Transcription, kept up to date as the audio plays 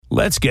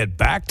Let's get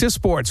back to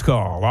Sports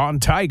Call on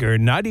Tiger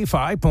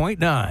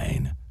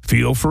 95.9.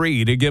 Feel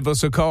free to give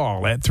us a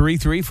call at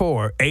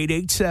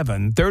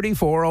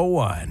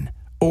 334-887-3401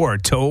 or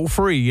toll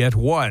free at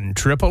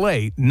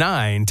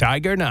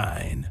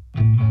 1-888-9-TIGER-9.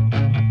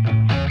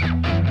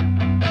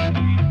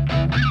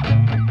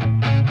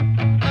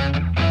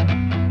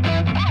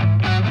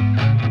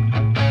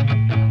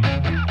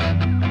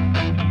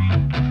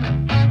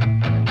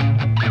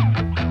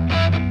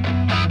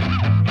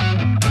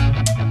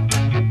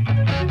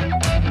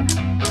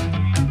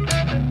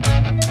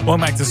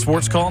 Welcome back to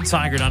Sports Call,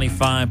 Tiger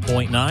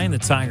 95.9, the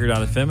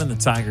Tiger.fm, and the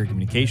Tiger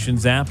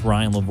Communications app.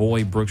 Ryan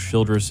Lavoie, Brooks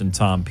Childress, and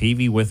Tom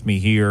Peavy with me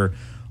here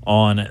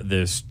on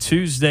this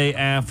Tuesday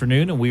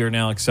afternoon. And we are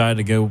now excited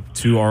to go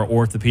to our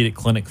orthopedic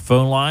clinic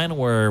phone line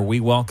where we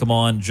welcome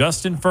on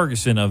Justin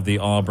Ferguson of the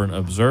Auburn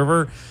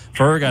Observer.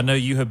 Ferg, I know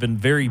you have been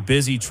very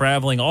busy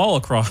traveling all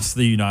across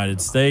the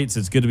United States.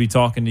 It's good to be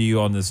talking to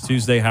you on this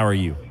Tuesday. How are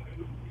you?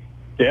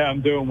 Yeah,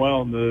 I'm doing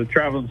well. And the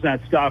traveling's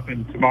not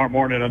stopping. Tomorrow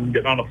morning I'm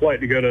getting on a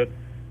flight to go to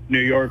New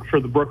York for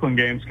the Brooklyn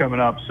games coming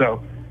up.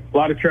 So a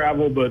lot of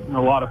travel, but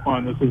a lot of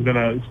fun. It's been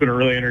a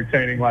really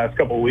entertaining last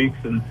couple of weeks,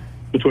 and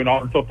between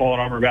Auburn football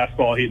and Auburn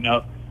basketball heating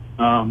up,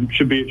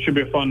 should be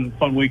a fun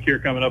week here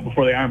coming up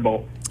before the Iron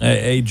Bowl.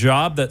 A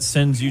job that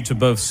sends you to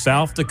both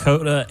South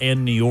Dakota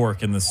and New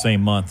York in the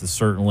same month is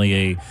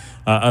certainly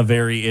a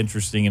very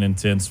interesting and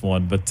intense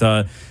one. But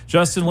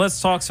Justin, let's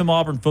talk some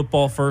Auburn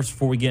football first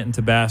before we get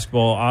into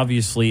basketball.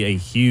 Obviously, a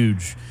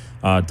huge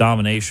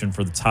domination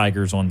for the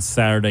Tigers on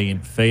Saturday in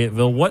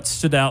Fayetteville. What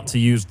stood out to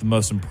you as the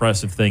most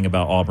impressive thing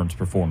about Auburn's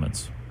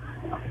performance?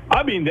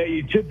 I mean,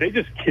 they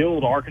just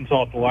killed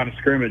Arkansas at the line of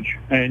scrimmage.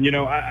 And,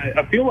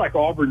 I feel like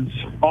Auburn's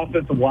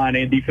offensive line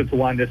and defensive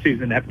line this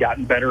season have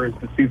gotten better as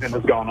the season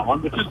has gone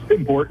on, which is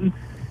important.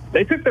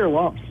 They took their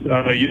lumps.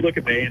 You look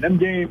at the A&M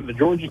game, the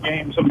Georgia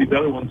game, some of these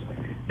other ones.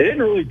 They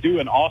didn't really do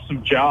an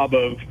awesome job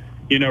of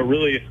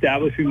really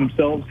establishing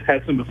themselves,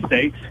 had some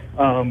mistakes.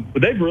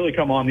 But they've really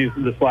come on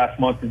this last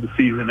month of the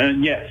season.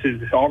 And, yes,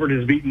 Auburn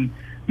has beaten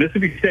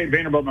Mississippi State,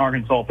 Vanderbilt, and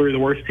Arkansas, three of the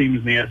worst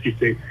teams in the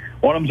SEC.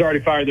 One of them's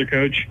already fired their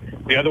coach.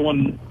 The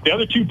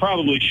other two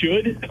probably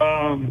should.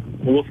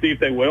 We'll see if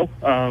they will.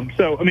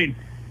 So, I mean,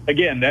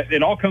 again, that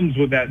it all comes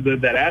with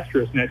that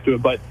asterisk next to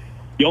it. But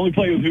you only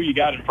play with who you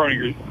got in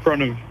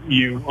front of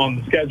you on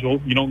the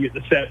schedule. You don't get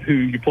to set who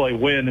you play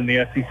when in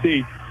the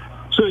SEC.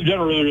 So they've done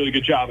a really, really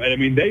good job. And, I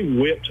mean, they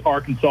whipped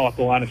Arkansas at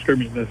the line of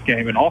scrimmage in this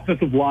game. And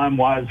offensive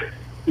line-wise,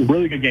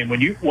 really good game.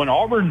 When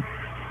Auburn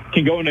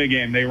can go into a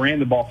game, they ran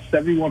the ball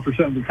 71%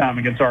 of the time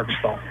against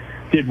Arkansas,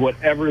 did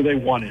whatever they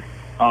wanted.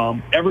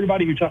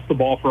 Everybody who touched the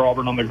ball for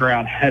Auburn on the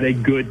ground had a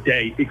good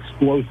day,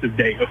 explosive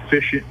day,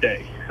 efficient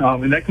day.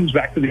 And that comes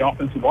back to the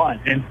offensive line.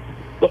 And,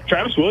 look,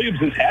 Travis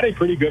Williams has had a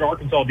pretty good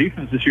Arkansas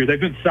defense this year. They've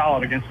been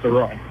solid against the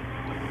run.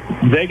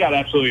 They got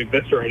absolutely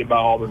eviscerated by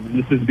Auburn.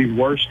 And this is the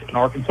worst an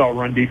Arkansas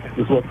run defense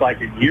has looked like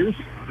in years.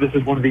 This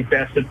is one of the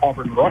best in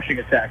Auburn rushing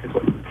attack has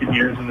looked like in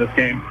years in this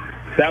game.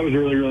 That was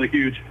really, really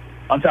huge.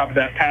 On top of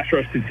that, pass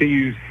rush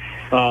continues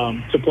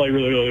to play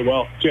really, really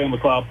well. Jalen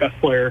McLeod, best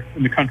player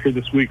in the country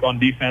this week on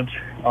defense.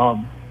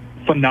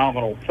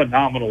 Phenomenal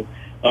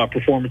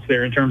performance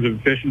there in terms of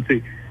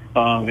efficiency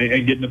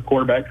and getting to the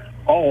quarterback.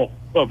 All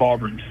of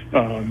Auburn's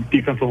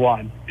defensive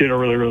line did a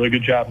really, really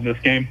good job in this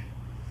game.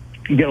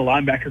 You get a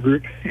linebacker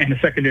group and a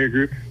secondary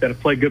group that have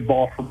played good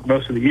ball for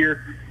most of the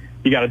year.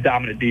 You got a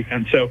dominant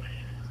defense. So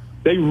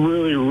they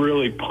really,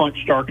 really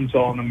punched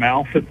Arkansas in the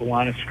mouth at the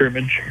line of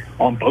scrimmage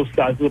on both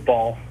sides of the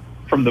ball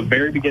from the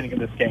very beginning of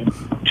this game.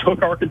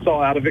 Took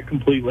Arkansas out of it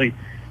completely.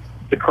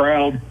 The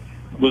crowd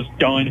was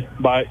done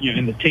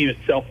and the team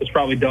itself was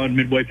probably done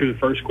midway through the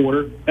first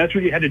quarter. That's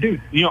what you had to do.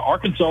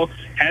 Arkansas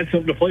had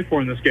something to play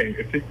for in this game.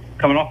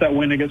 Coming off that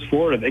win against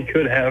Florida, they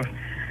could have,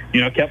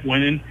 kept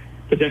winning,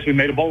 potentially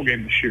made a bowl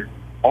game this year.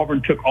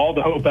 Auburn took all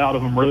the hope out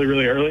of them really,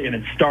 really early, and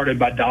it started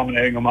by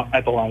dominating them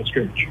at the line of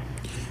scrimmage.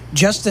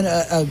 Justin,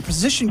 a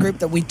position group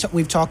that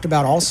we've talked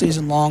about all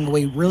season long,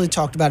 we really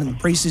talked about in the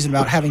preseason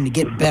about having to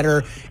get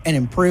better and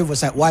improve,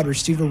 was that wide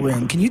receiver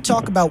room. Can you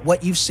talk about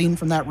what you've seen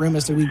from that room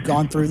as we've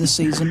gone through this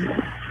season?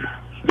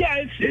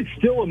 Yeah, it's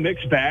still a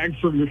mixed bag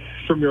from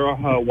your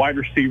wide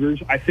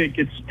receivers. I think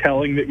it's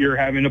telling that you're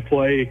having to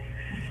play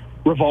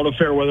Rivaldo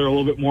Fairweather a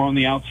little bit more on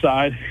the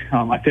outside.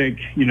 I think,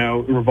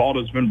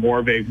 Rivaldo's been more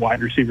of a wide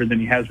receiver than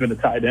he has been a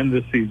tight end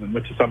this season,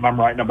 which is something I'm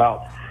writing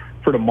about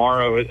for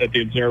tomorrow at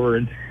the Observer.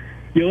 And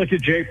you look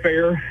at Jay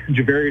Fair,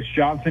 Javarius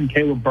Johnson,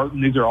 Caleb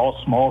Burton. These are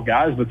all small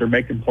guys, but they're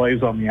making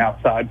plays on the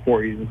outside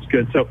for you. It's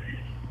good. So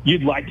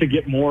you'd like to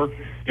get more.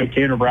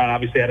 Tanner Brown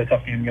obviously had a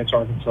tough game against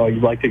Arkansas.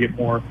 You'd like to get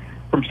more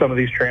from some of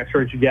these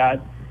transfers you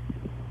got.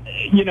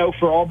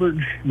 For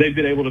Auburn, they've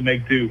been able to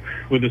make do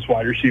with this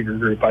wide receiver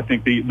group. I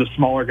think the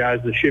smaller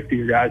guys, the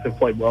shiftier guys have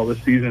played well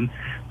this season.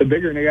 The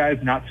bigger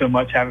guys, not so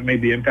much, haven't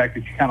made the impact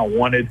that you kind of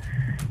wanted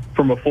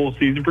from a full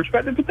season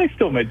perspective, but they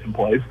still made some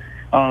plays.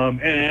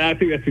 And I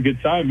think that's a good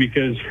sign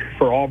because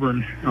for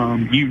Auburn,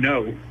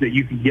 that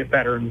you can get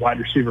better in the wide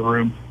receiver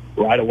room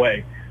right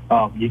away.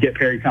 You get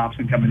Perry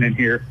Thompson coming in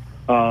here.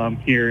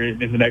 here in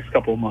the next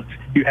couple of months.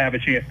 You have a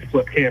chance to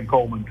flip Cam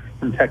Coleman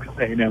from Texas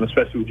A&M,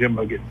 especially with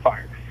Jimbo getting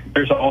fired.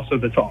 There's also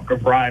the talk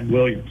of Ryan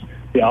Williams,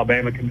 the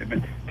Alabama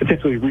commitment,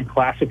 potentially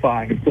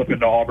reclassifying and flipping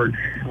to Auburn,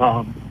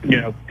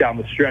 down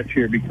the stretch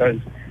here because,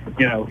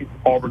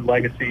 Auburn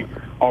legacy,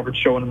 Auburn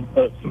showing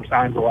some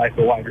signs of life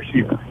at wide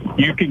receiver.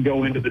 You can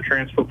go into the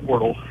transfer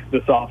portal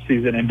this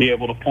offseason and be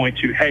able to point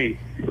to, hey,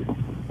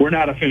 we're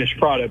not a finished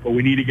product, but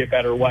we need to get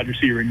better wide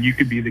receiver, and you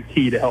could be the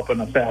key to helping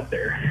us out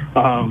there.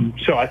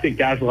 So I think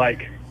guys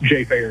like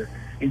Jay Fair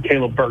and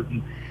Caleb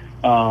Burton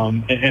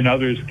and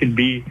others can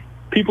be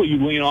people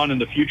you lean on in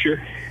the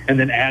future and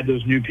then add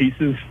those new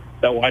pieces.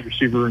 That wide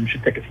receiver room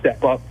should take a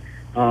step up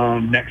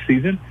next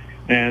season.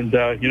 And,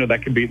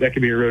 that could be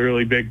a really,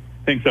 really big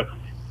thing. So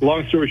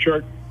long story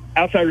short,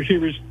 outside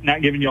receivers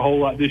not giving you a whole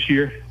lot this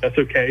year. That's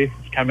okay.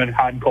 It's kind of been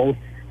hot and cold.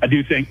 I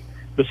do think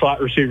the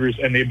slot receivers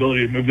and the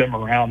ability to move them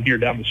around here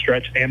down the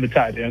stretch and the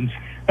tight ends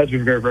has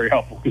been very, very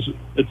helpful because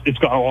it's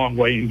gone a long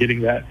way in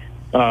getting that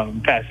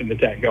passing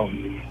attack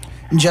going.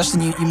 And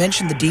Justin, you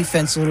mentioned the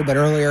defense a little bit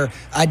earlier.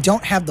 I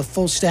don't have the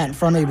full stat in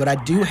front of me, but I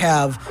do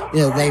have,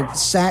 they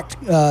sacked,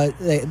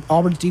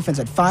 Auburn's defense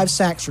had 5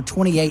 sacks for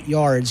 28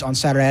 yards on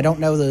Saturday. I don't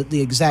know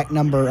the exact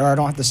number, or I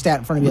don't have the stat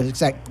in front of me, the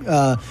exact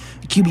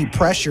QB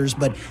pressures,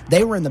 but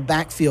they were in the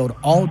backfield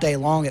all day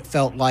long, it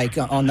felt like,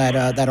 on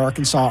that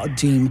Arkansas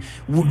team.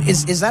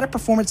 Is that a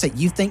performance that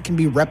you think can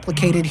be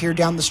replicated here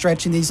down the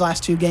stretch in these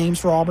last 2 games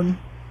for Auburn?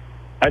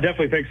 I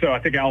definitely think so. I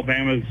think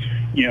Alabama's,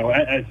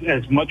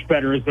 as much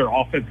better as their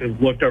offense has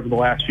looked over the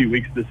last few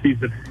weeks of the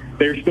season,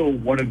 they're still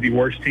one of the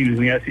worst teams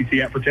in the SEC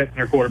at protecting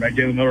their quarterback.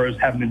 Jalen Miller is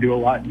having to do a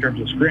lot in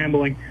terms of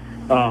scrambling.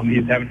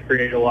 He's having to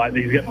create a lot.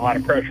 He's getting a lot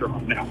of pressure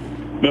on him now.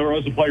 Miller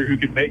is a player who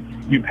can make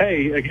you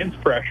pay against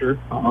pressure,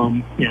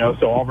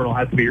 so Auburn will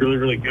have to be really,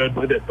 really good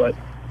with it. But,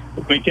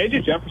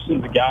 KJ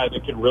Jefferson's a guy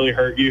that can really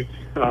hurt you.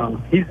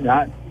 He's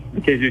not the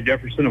KJ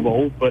Jefferson of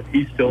old, but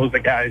he still is a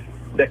guy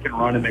that can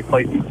run and make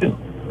plays. He's just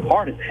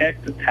hard as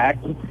heck to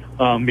tackle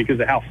because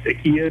of how thick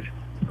he is.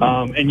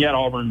 And yet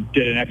Auburn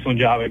did an excellent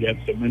job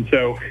against him. And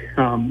so,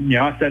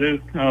 I said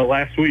it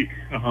last week,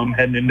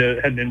 heading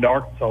into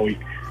Arkansas week.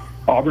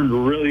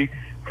 Auburn really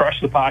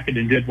crushed the pocket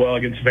and did well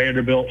against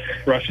Vanderbilt,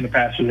 rushing the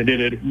passer. They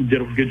did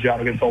a good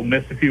job against Ole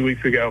Miss a few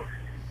weeks ago.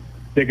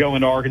 They go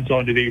into Arkansas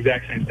and do the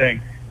exact same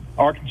thing.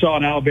 Arkansas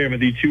and Alabama,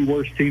 the 2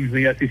 worst teams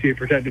in the SEC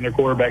protecting their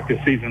quarterback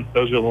this season.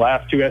 Those are the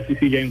last 2 SEC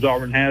games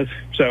Auburn has.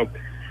 So,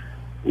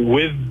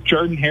 with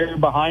Jordan Hare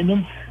behind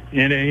them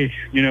in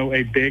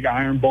a big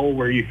Iron Bowl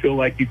where you feel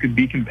like you could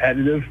be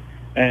competitive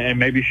and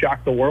maybe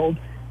shock the world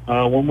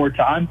one more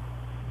time,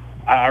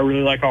 I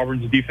really like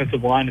Auburn's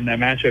defensive line in that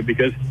matchup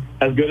because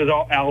as good as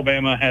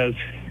Alabama has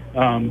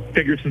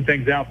figured some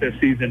things out this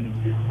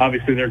season,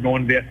 obviously they're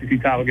going to the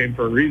SEC title game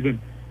for a reason.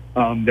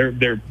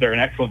 They're an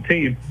excellent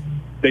team.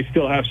 They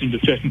still have some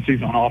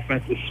deficiencies on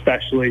offense,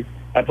 especially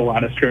at the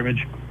line of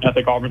scrimmage. I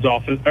think Auburn's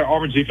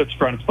defensive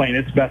front is playing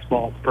its best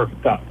ball at the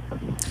perfect time.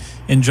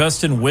 And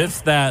Justin,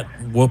 with that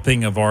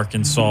whooping of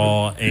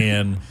Arkansas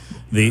and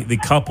the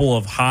couple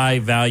of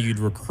high-valued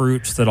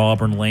recruits that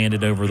Auburn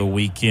landed over the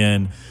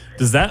weekend,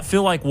 does that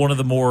feel like one of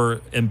the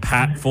more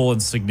impactful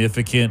and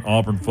significant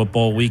Auburn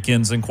football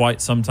weekends in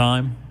quite some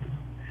time?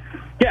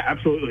 Yeah,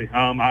 absolutely.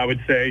 I would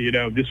say,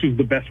 this was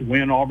the best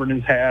win Auburn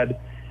has had,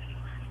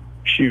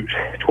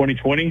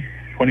 2020,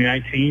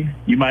 2019.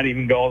 You might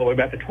even go all the way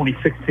back to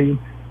 2016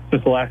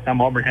 since the last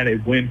time Auburn had a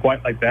win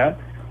quite like that.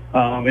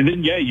 And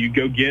then, you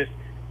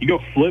go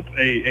flip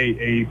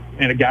a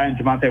guy in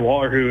Javonte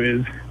Waller who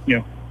is,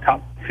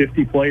 top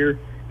 50 player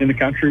in the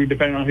country,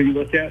 depending on who you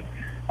look at,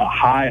 a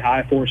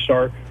high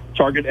 4-star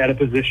target at a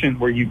position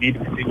where you need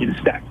to continue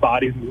to stack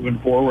bodies moving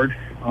forward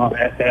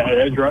at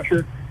edge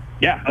rusher.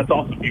 Yeah, that's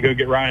awesome. You go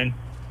get Ryan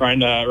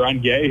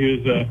Gay,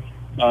 who's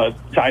a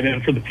tight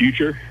end for the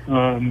future,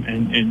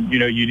 and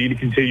you need to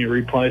continue to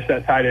replenish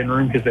that tight end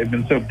room because they've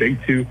been so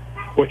big to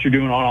what you're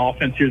doing on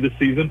offense here this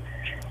season.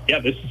 Yeah,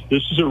 this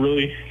is a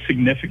really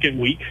significant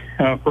week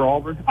for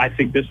Auburn. I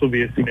think this will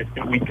be a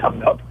significant week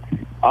coming up,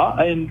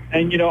 and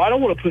I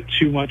don't want to put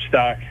too much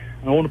stock.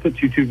 I don't want to put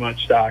too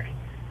much stock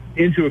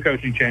into a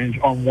coaching change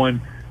on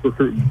one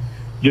recruitment,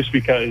 just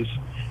because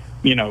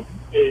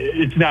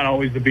it's not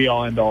always the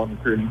be-all, end-all in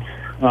recruiting,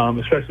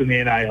 especially in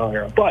the NIL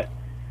era. But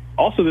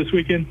also this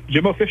weekend,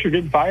 Jimbo Fisher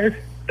getting fired,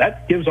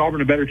 that gives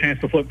Auburn a better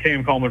chance to flip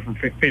Cam Coleman from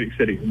Phoenix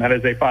City, and that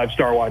is a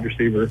 5-star wide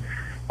receiver.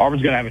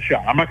 Auburn's going to have a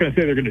shot. I'm not going to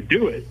say they're going to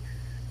do it,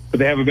 but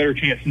they have a better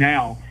chance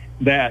now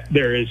that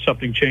there is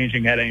something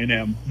changing at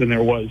A&M than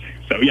there was.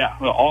 So, yeah,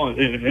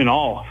 in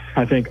all,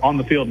 I think on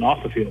the field and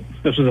off the field,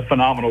 this was a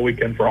phenomenal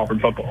weekend for Auburn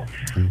football.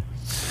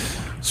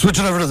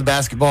 Switching over to the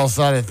basketball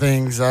side of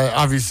things,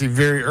 obviously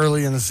very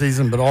early in the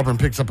season, but Auburn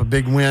picks up a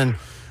big win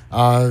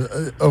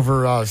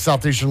over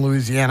Southeastern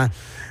Louisiana.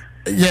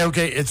 Yeah,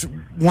 okay, it's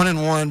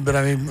 1-1, but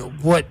I mean,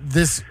 what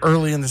this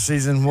early in the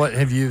season, what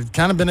have you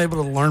kind of been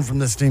able to learn from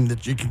this team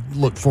that you can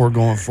look for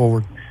going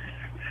forward?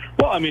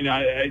 Well, I mean,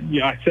 I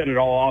said it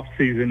all off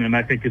season, and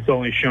I think it's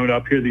only shown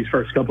up here these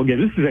first couple of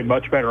games. This is a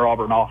much better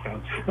Auburn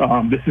offense.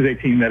 This is a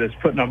team that is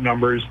putting up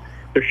numbers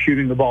They're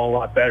shooting the ball a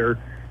lot better.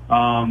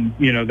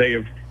 They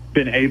have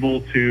been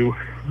able to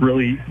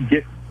really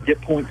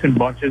get points in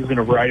bunches in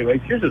a variety of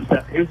ways. Here's a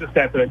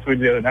stat that I tweeted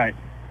the other night.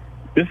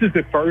 This is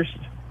the first,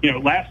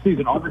 last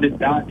season Auburn did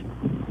not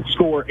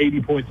score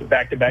 80 points in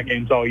back-to-back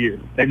games all year.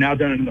 They've now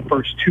done it in the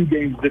first 2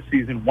 games this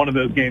season, one of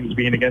those games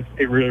being against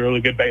a really,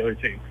 really good Baylor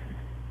team.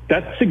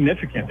 That's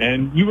significant,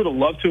 and you would have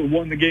loved to have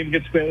won the game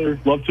against Baylor,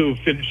 loved to have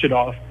finished it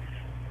off.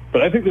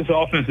 But I think this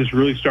offense is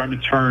really starting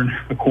to turn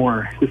a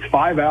corner. This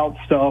 5-out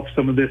stuff,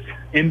 some of this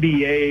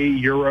NBA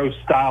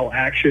Euro-style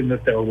action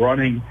that they're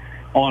running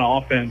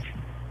on offense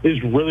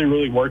is really,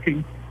 really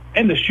working.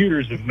 And the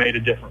shooters have made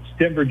a difference.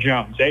 Denver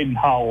Jones, Aiden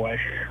Holloway,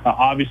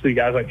 obviously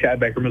guys like Chad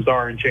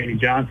Baker-Mazar and Chaney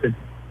Johnson,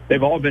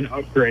 they've all been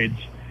upgrades.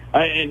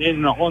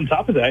 And on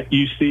top of that,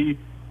 you see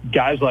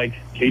guys like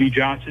Katie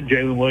Johnson,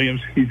 Jalen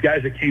Williams, these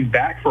guys that came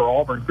back for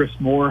Auburn, Chris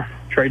Moore,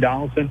 Trey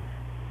Donaldson.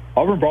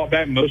 Auburn brought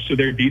back most of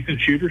their decent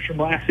shooters from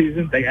last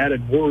season. They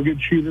added more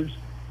good shooters,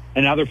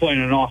 and now they're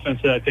playing an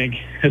offense that I think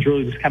has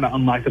really just kind of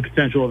unlocked the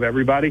potential of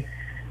everybody.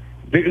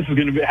 I think this is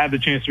going to have the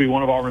chance to be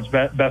one of Auburn's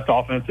best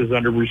offenses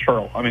under Bruce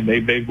Pearl. I mean,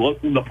 they've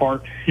looked the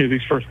part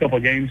these first couple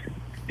of games.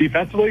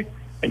 Defensively,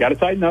 they got to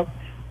tighten up,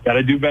 got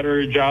to do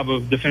better job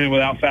of defending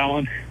without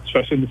fouling,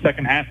 especially in the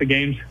second half of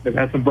games. They've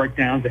had some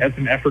breakdowns. They had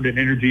some effort and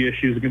energy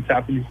issues against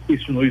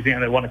Southeastern Louisiana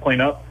they want to clean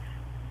up.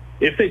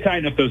 If they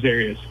tighten up those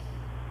areas,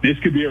 this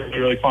could be a really,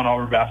 really fun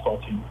Auburn basketball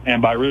team.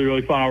 And by really,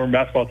 really fun Auburn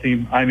basketball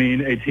team, I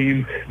mean a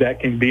team that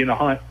can be in the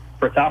hunt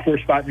for a top 4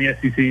 spot in the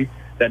SEC,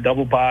 that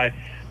double bye,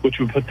 which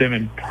would put them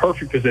in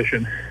perfect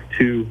position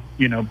to,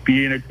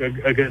 be in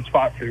a good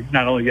spot for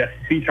not only the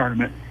SEC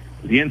tournament,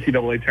 but the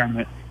NCAA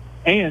tournament.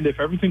 And if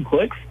everything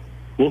clicks,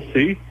 we'll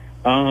see.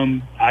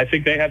 I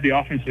think they have the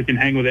offense that can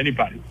hang with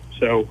anybody.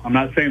 So I'm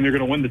not saying they're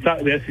going to win the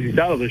SEC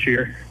title this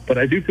year, but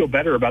I do feel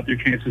better about their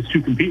chances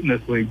to compete in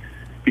this league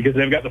because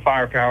they've got the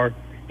firepower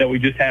that we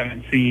just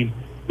haven't seen.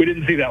 We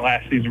didn't see that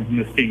last season from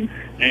this team.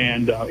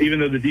 And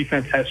even though the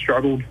defense has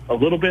struggled a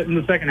little bit in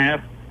the second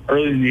half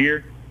early in the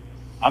year,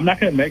 I'm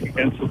not going to make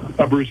against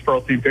a Bruce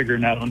Pearl team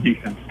figuring that on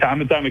defense. Time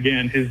and time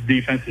again, his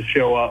defenses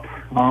show up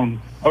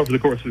over the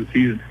course of the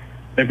season.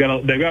 They've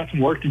got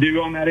some work to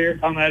do on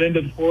that end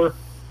of the floor,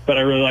 but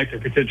I really like their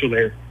potential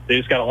there. They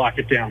just got to lock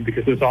it down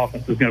because this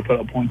offense is going to put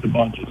up points in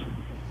bunches.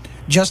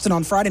 Justin,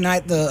 on Friday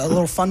night, a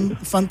little fun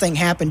thing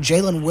happened.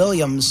 Jalen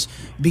Williams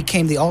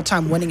became the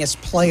all-time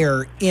winningest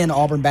player in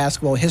Auburn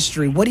basketball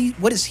history. What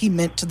has he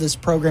meant to this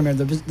program and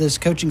this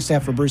coaching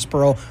staff for Bruce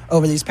Pearl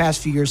over these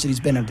past few years that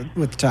he's been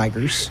with the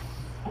Tigers?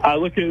 I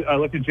look at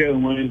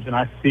Jalen Williams and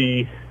I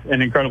see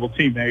an incredible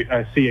teammate.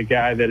 I see a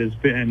guy that has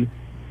been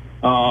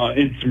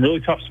in some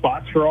really tough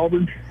spots for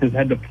Auburn, has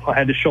had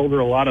to shoulder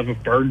a lot of a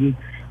burden.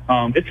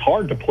 It's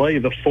hard to play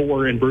the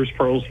 4 in Bruce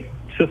Pearl's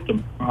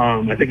system.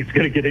 I think it's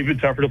going to get even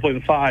tougher to play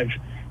the 5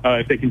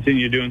 if they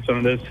continue doing some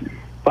of this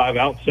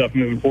 5-out stuff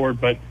moving forward.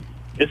 But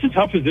it's a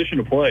tough position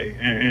to play,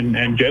 and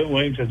Jalen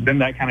Williams has been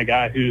that kind of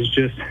guy who's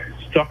just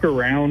stuck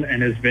around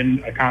and has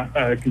been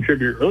a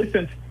contributor really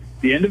since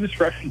the end of his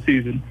freshman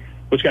season,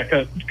 which got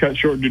cut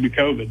short due to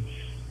COVID.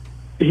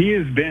 He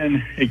has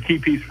been a key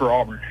piece for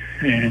Auburn,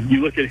 and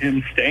you look at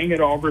him staying at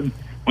Auburn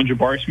when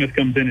Jabari Smith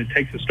comes in and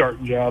takes a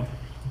starting job.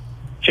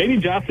 Chaney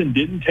Johnson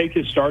didn't take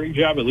his starting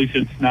job, at least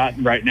it's not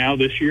right now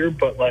this year,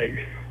 but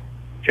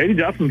Chaney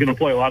Johnson's going to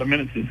play a lot of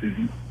minutes this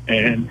season.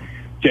 And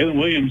Jalen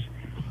Williams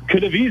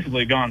could have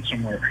easily gone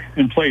somewhere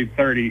and played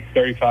 30,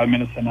 35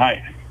 minutes a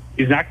night.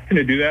 He's not going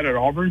to do that at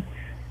Auburn,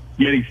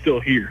 yet he's still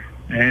here.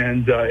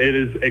 And it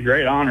is a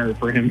great honor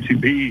for him to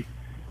be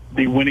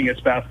the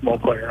winningest basketball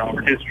player in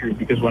Auburn history,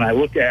 because when I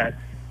look at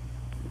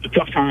the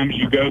tough times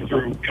you go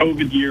through,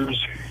 COVID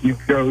years, you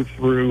go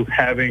through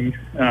having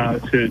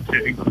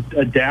to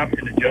adapt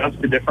and adjust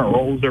to different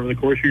roles over the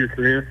course of your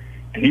career.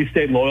 And he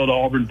stayed loyal to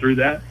Auburn through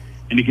that,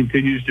 and he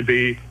continues to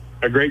be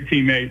a great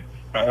teammate,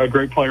 a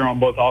great player on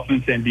both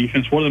offense and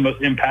defense, one of the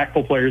most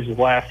impactful players of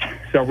the last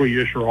several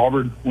years for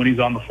Auburn when he's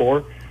on the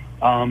floor.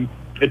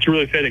 It's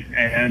really fitting,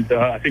 and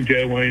I think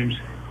Jalen Williams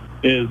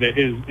is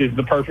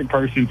the perfect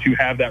person to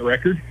have that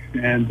record.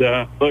 And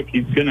look,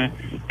 he's gonna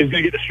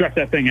get to stretch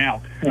that thing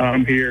out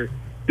here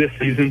this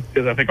season,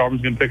 because I think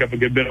Auburn's going to pick up a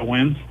good bit of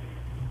wins.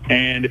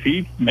 And if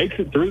he makes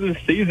it through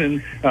this season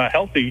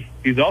healthy,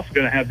 he's also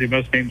going to have the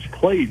most games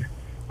played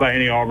by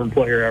any Auburn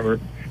player ever.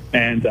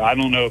 And I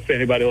don't know if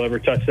anybody will ever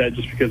touch that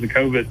just because of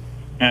COVID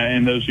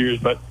in those years,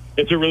 but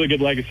it's a really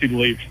good legacy to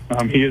leave.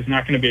 He is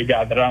not going to be a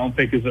guy that I don't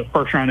think is a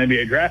first-round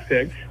NBA draft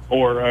pick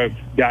or a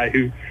guy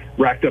who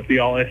racked up the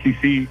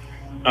all-SEC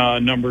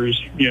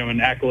numbers,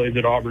 and accolades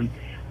at Auburn.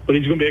 But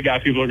he's going to be a guy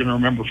people are going to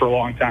remember for a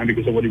long time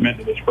because of what he meant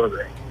to this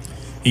program.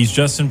 He's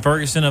Justin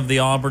Ferguson of the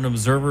Auburn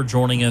Observer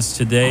joining us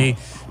today.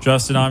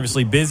 Justin,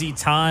 obviously busy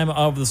time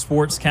of the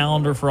sports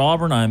calendar for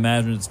Auburn. I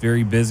imagine it's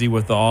very busy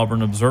with the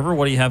Auburn Observer.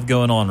 What do you have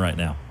going on right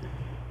now?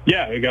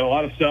 Yeah, we got a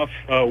lot of stuff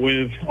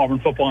with Auburn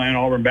football and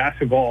Auburn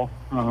basketball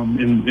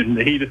in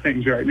the heat of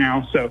things right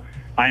now. So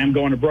I am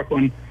going to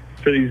Brooklyn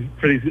for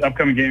these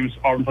upcoming games.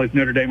 Auburn plays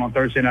Notre Dame on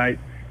Thursday night.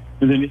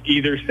 and then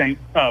either St.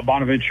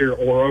 Bonaventure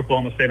or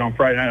Oklahoma State on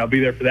Friday night. I'll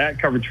be there for that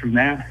coverage from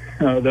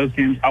those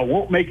games. I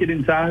won't make it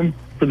in time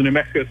for the New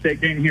Mexico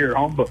State game here at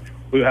home, but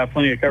we'll have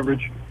plenty of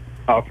coverage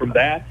from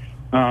that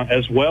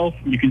as well.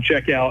 You can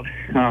check out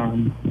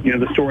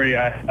the story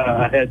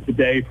I had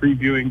today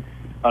previewing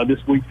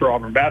this week for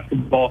Auburn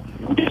basketball.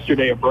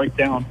 Yesterday, a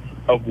breakdown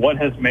of what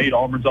has made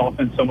Auburn's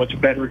offense so much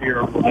better here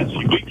over the last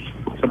few weeks.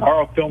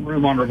 Tomorrow, film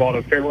room on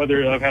Rivaldo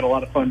Fairweather. I've had a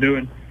lot of fun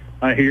doing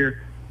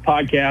here.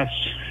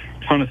 Podcasts,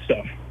 ton of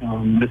stuff.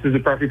 This is the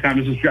perfect time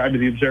to subscribe to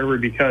the Observer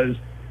because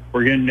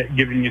we're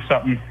giving you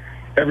something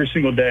every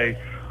single day,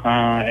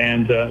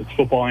 and it's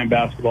football and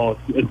basketball.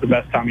 It's the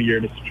best time of year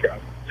to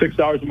subscribe.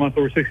 $6 a month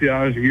or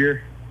 $60 a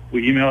year.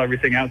 We email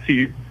everything out to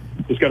you.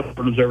 Just go to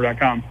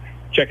auburnobserver.com,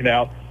 check it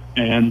out.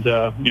 And,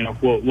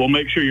 we'll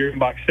make sure your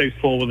inbox stays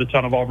full with a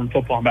ton of Auburn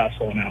football and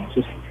basketball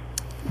analysis.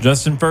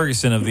 Justin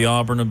Ferguson of the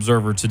Auburn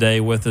Observer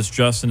today with us.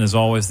 Justin, as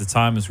always, the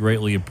time is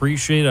greatly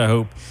appreciated. I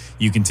hope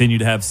you continue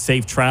to have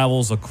safe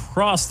travels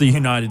across the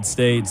United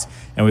States,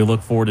 and we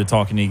look forward to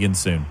talking to you again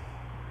soon.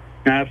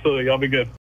 Absolutely. Y'all be good.